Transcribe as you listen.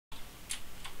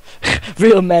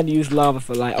Real men use lava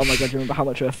for like, oh my god, do you remember how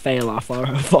much of a fail our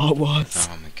fall was?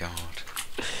 Oh my god.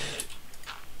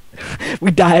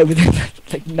 We died within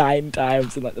like 9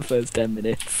 times in like the first 10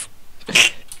 minutes.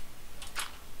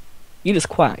 You just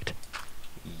quacked.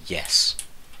 Yes.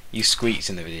 You squeaked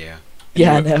in the video.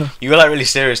 Yeah, I you were, know. You were like really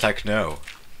serious, like no.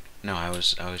 No, I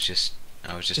was just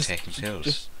taking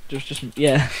pills. Just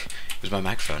yeah. It was my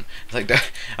microphone. It's like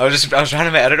I was trying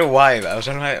to make. I don't know why, but I was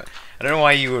trying to make. I don't know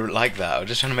why you were like that. I was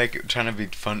just trying to be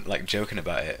fun, like joking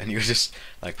about it, and you were just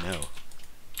like, no,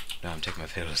 I'm taking my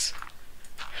pills.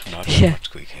 I'm not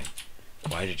squeaking.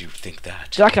 Why did you think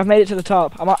that? Jack, I've made it to the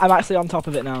top. I'm actually on top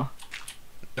of it now.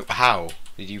 How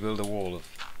did you build a wall of?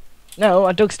 No,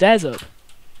 I dug stairs up.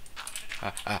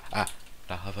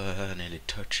 Lava nearly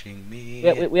touching me.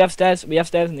 We have stairs. We have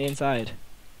stairs on the inside.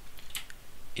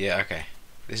 Yeah. Okay.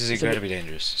 This is incredibly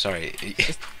dangerous. Sorry.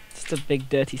 Just a big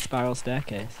dirty spiral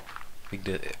staircase. Big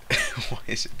dirty. Why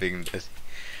is it big and dirty?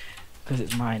 Because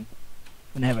it's mine.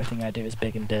 And everything I do is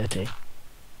big and dirty.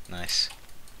 Nice.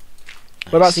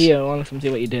 What about you? I want to see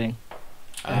what you're doing.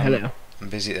 Hello. I'm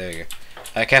busy. There you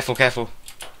go. Careful, careful.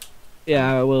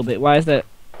 Yeah, I will be. Why is that?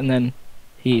 And then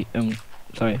he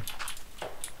sorry.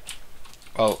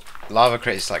 Well, lava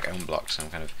creates like own blocks. So I'm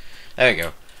kind of. There we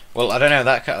go. Well, I don't know.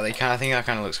 I think that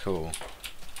kind of looks cool.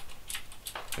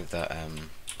 With that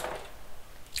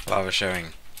lava showing.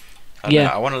 I don't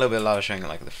know, I want a little bit of lava showing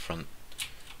like at the front.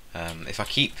 If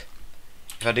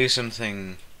I do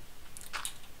something,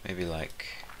 maybe like.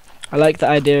 I like the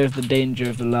idea of the danger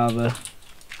of the lava.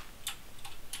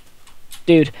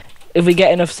 Dude, if we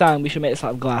get enough sand, we should make this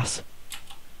out of glass.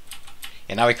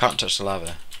 Yeah, now we can't touch the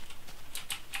lava.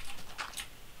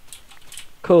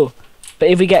 Cool. But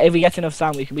if we get enough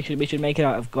sand, we should make it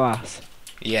out of glass.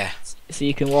 Yeah. So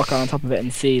you can walk on top of it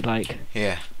and see like.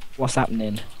 Yeah. What's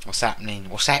happening? What's happening?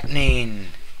 What's happening?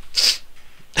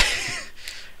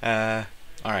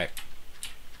 Alright.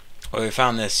 Well, we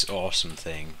found this awesome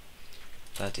thing.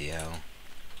 Bloody hell.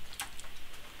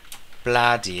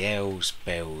 Bloody hell's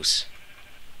bells.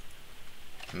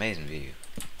 Amazing view.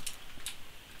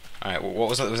 Alright, what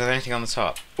was that? Was there anything on the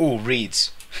top? Oh,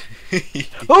 reeds.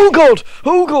 Oh god!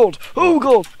 Oh god! Oh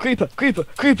god! Creeper! Creeper!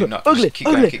 Creeper! Ugly! Keep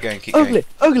Ugly! going, keep Ugly! going.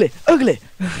 Ugly! Ugly!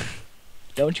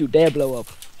 Don't you dare blow up!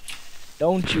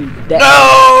 Don't you dare!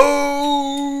 No!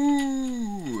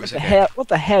 What the hell? What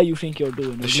the hell you think you're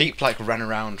doing? The sheep like ran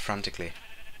around frantically.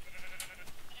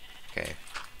 Okay.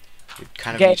 We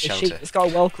kind of Get need the shelter. sheep. It's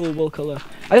got a wool colour.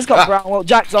 I just got brown wool.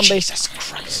 Jack zombie. Jesus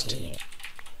Christ!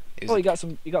 Oh, you got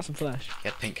some flesh. He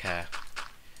had pink hair.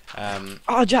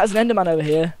 Oh, Jack, there's an Enderman over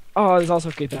here. Oh, there's also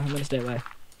a creeper. I'm gonna stay away.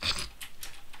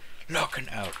 Look an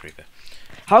owl creeper.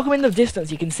 How come in the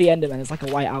distance you can see Enderman? It's like a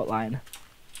white outline,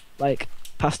 like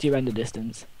past your render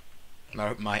distance.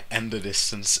 My ender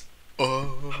distance.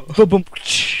 Oh. Boom.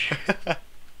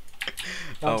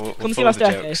 Oh, Come see my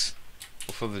staircase.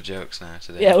 We'll follow the jokes now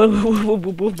today. Yeah,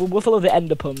 we'll follow the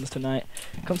ender puns tonight.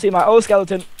 Come see my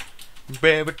skeleton.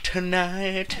 Baby,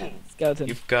 tonight Skeleton.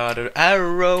 you've got an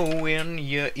arrow in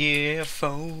your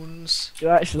earphones. You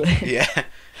actually. Yeah.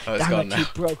 Oh, it's Damn gone it, now. you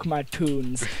broke my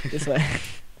tunes. This way.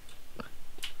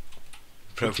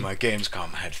 Broke my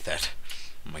Gamescom headset.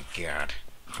 Oh my god.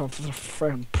 Oh,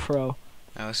 friend pro.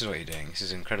 Oh, this is what you're doing. This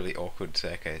is an incredibly awkward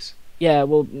staircase. Yeah,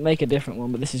 we'll make a different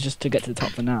one, but this is just to get to the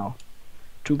top for now.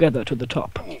 Together to the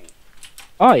top.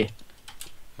 Oi!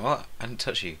 What? I didn't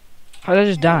touch you. How did I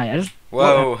just die? I just.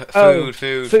 Whoa!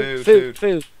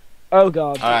 Food. Oh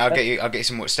god. Alright, I'll get you. I'll get you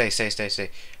some more. Stay. Okay.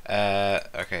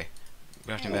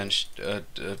 Crafting bench.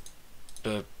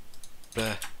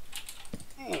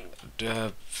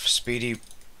 Speedy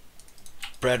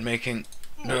bread making.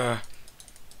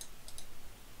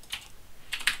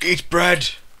 Eat bread.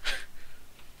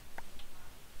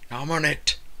 I'm on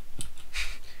it.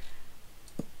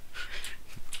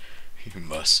 You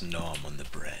must nom on the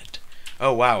bread.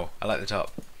 Oh wow, I like the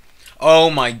top. Oh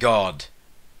my god.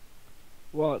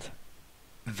 What?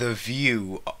 The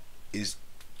view is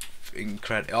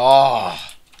incredible.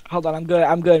 Oh. Hold on,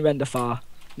 I'm going render far. I'm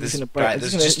There's, just gonna break, right, I'm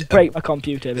there's just gonna break my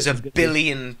computer. There's a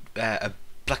billion,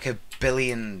 like a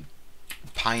billion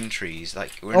pine trees.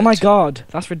 Like. Oh my god,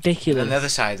 that's ridiculous. And on the other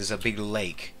side, there's a big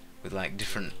lake with like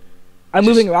different. I'm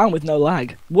moving around with no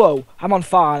lag. Whoa, I'm on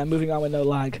fire and I'm moving around with no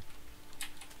lag.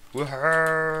 Whoa,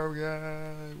 yeah,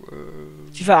 whoa.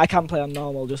 To be fair, I can play on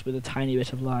normal just with a tiny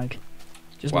bit of lag.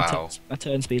 Just Wow. my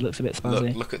turn speed looks a bit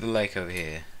spazzy. Look at the lake over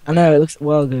here. I know, it looks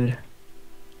well good.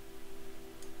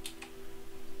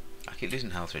 I keep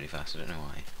losing health really fast, I don't know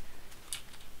why.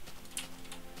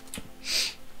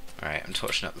 Alright, I'm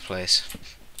torching up the place.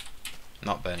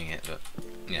 Not burning it, but,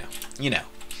 you know.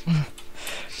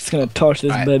 Just gonna torch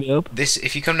this Right. baby up. This,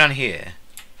 if you come down here,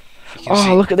 you can Oh,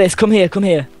 see. look at this. Come here, come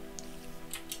here.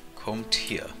 Kommt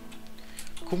hier.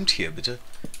 Kommt hier, bitte.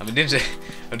 I did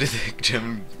the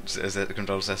German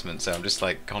control assessment, so I'm just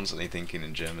like constantly thinking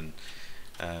in German.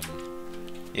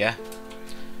 Yeah.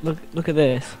 Look at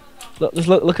this. Look, just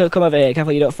look, come over here.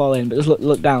 Careful you don't fall in, but just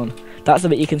look down. That's the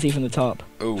bit you can see from the top.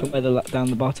 Ooh. From where down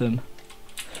the bottom.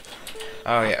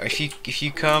 Oh yeah. If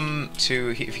you come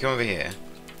over here,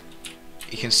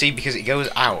 you can see because it goes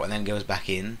out and then goes back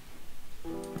in.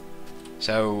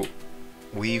 So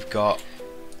we've got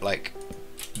like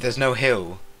there's no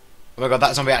hill. Oh my god,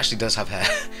 that zombie actually does have hair.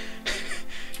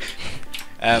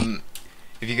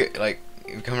 If you go like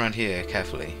if you come around here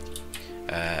carefully,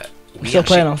 We're still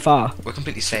playing on far. we're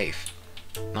completely safe.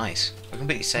 Nice. We're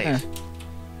completely safe.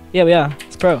 Yeah, we are.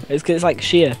 It's pro. It's like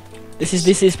sheer. This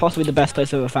is possibly the best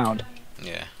place I've ever found.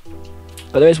 Yeah.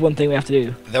 But there is one thing we have to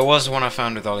do. There was one I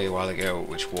found with Ollie a while ago,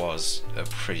 which was a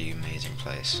pretty amazing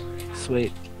place.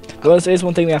 Sweet. There is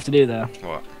one thing we have to do though.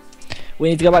 What? We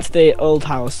need to go back to the old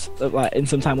house, like in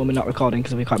some time when we're not recording,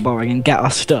 because it'll be quite boring, and get our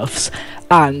stuffs.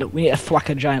 And we need to thwack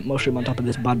a giant mushroom on top of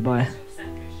this bad boy.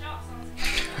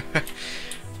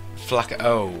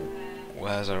 Oh,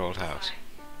 where's our old house?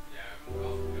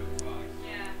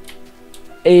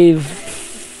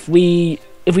 If we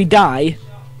die,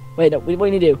 wait, no. What we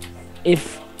need to do?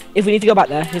 If we need to go back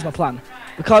there, here's my plan.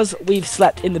 Because we've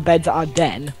slept in the beds at our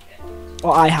den,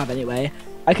 or I have anyway.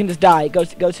 I can just die, go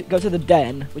to the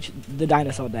den, which is the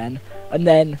dinosaur den, and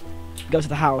then go to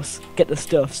the house, get the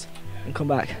stuffs, and come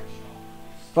back.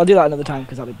 But I'll do that another time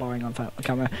because that'll be boring on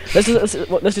camera. Let's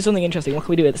do something interesting. What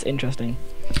can we do that's interesting?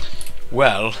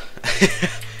 Well,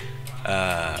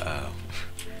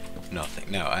 nothing.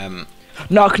 No.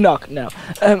 Knock knock. No.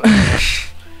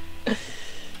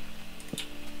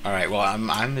 All right. Well,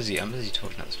 I'm busy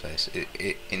torching out this place.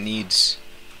 It needs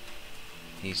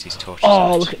these torches.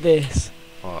 Oh, out. look at this.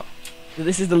 What?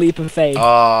 This is the leap of faith.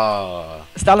 Oh.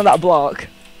 Stand on that block.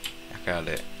 I got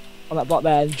it. On that block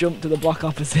there, and jump to the block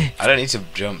opposite. I don't need to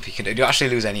jump. You actually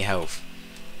lose any health.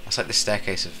 That's like the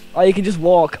staircase of. Oh, you can just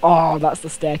walk. Oh, that's the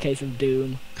staircase of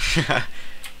doom.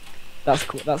 That's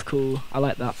cool. That's cool. I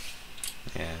like that.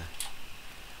 Yeah.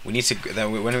 We need to.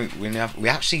 We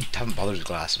actually haven't bothered with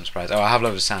glass. I'm surprised. Oh, I have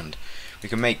loads of sand. We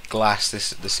can make glass.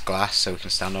 This glass so we can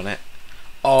stand on it.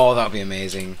 Oh, that would be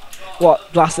amazing.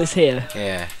 What, glass this here?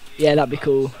 Yeah. Yeah, that'd be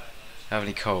cool. Do I have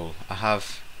any coal? I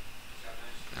have.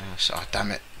 Oh,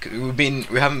 damn it!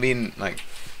 We haven't been like.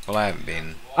 Well, I haven't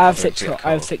been. I have bothering 6 to coal. get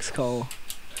I have 6 coal.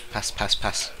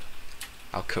 Pass.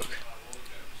 I'll cook.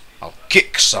 I'll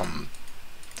kick some.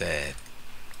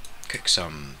 Kick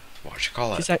some. What you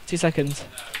call it? 2 seconds.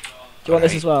 Do you want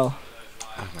this as well?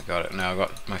 Oh my god! No, I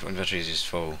got my inventory is just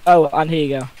full. Oh, and here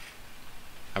you go.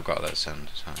 I've got that sand.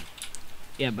 It's fine.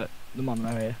 Yeah, but the one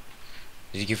right here.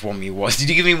 Did you give me one? Did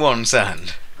you give me one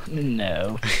sand?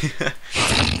 No.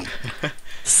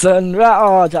 Sunrise.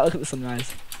 Oh, Jack, look at the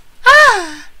sunrise.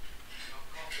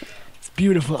 It's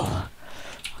beautiful.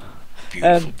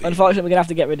 Beautiful. Unfortunately, we're gonna have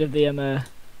to get rid of the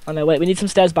Oh no, wait. We need some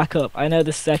stairs back up. I know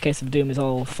the staircase of doom is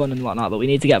all fun and whatnot, but we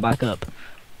need to get back up.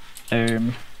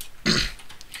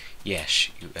 Yes,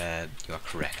 you are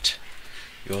correct.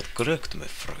 You're correct, my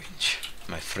friend.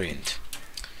 My friend.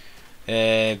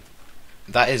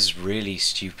 That is really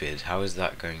stupid. How is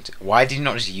that going to? Why did you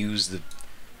not just use the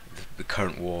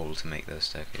current wall to make those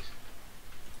staircase?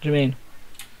 What do you mean?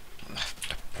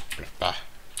 I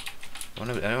don't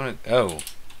want to. Oh,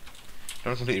 I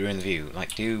don't completely ruin the view.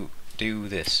 Like, do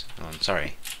this. Oh, I'm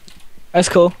sorry. That's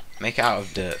cool. Make it out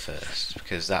of dirt first,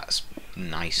 because that's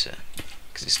nicer.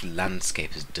 Because this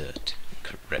landscape is dirt.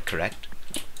 Correct?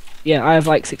 Yeah, I have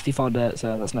like 64 dirt,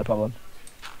 so that's no problem.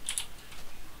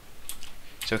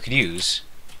 So we could use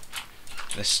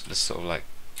this sort of like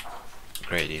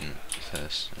gradient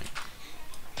first. Right?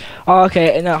 Oh,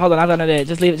 okay. No, hold on. I've got an idea.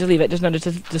 Just leave it. Just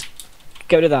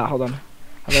get rid of that. Hold on.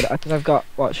 I've got.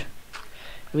 Watch.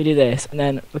 We do this, and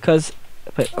then because.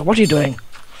 Wait, what are you doing?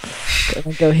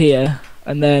 Go here,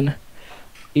 and then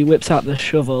he whips out the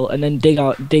shovel, and then dig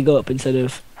up instead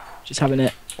of just having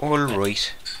it. All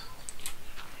right.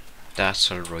 That's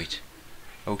all right.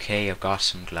 Okay, I've got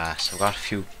some glass. I've got a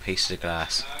few pieces of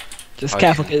glass. Just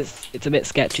careful, because it's a bit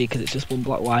sketchy, because it's just 1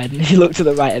 block wide, and if you look to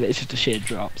the right of it, it's just a sheer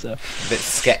drop. So. Bit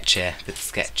sketchy. Bit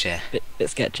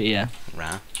sketchy, yeah.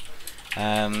 Right.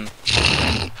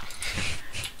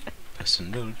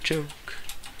 Personal joke.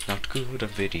 Not good on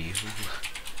video.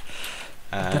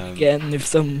 Again, if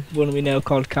someone we know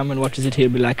called Cameron watches it, he'll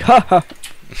be like, ha ha.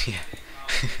 Yeah.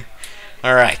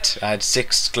 Alright, I had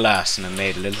 6 glass and I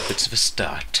made a little bit of a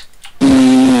start.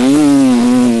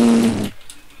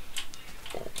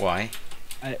 Why?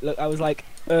 I was like,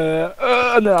 and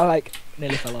then I like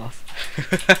nearly fell off.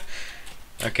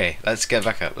 Okay, let's get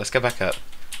back up. Let's get back up.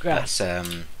 Grass.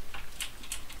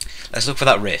 Let's look for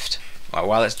that rift.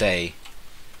 While it's day.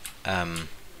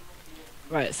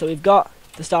 Right, so we've got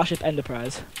the Starship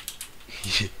Enterprise.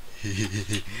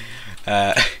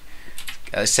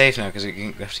 It's safe now because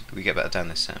we get back down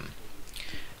this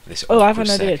this. Oh, I have an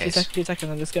awkward idea. staircase. 2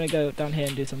 seconds. I'm just gonna go down here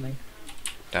and do something.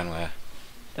 Down where?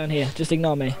 Down here. Just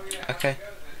ignore me. Okay.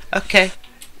 Okay.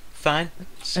 Fine.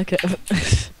 Okay.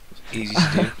 Easy to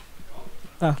do.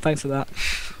 Oh, thanks for that.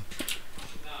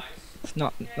 It's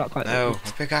not quite. No,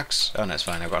 a pickaxe. Oh no, it's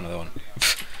fine. I've got another one.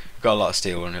 Got a lot of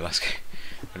steel when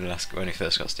we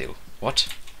first got steel. What?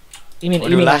 You mean?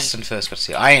 When we last and first got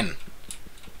steel. Iron.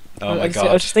 Oh my I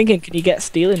god. was just thinking, can you get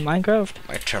steel in Minecraft?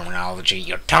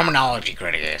 Your terminology,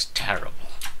 critic, is terrible.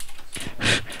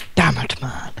 Damn it,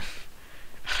 man.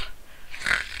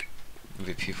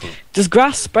 The people. Does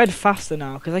grass spread faster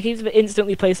now? Because I keep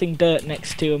instantly placing dirt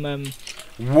next to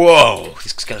Whoa!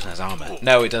 This skeleton has armor.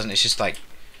 No, it doesn't. It's just like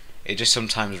it just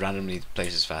sometimes randomly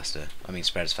places faster. I mean,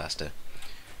 spreads faster.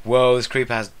 Whoa! This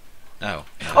creeper has. No.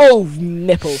 Oh,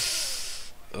 nipple.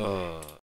 Oh.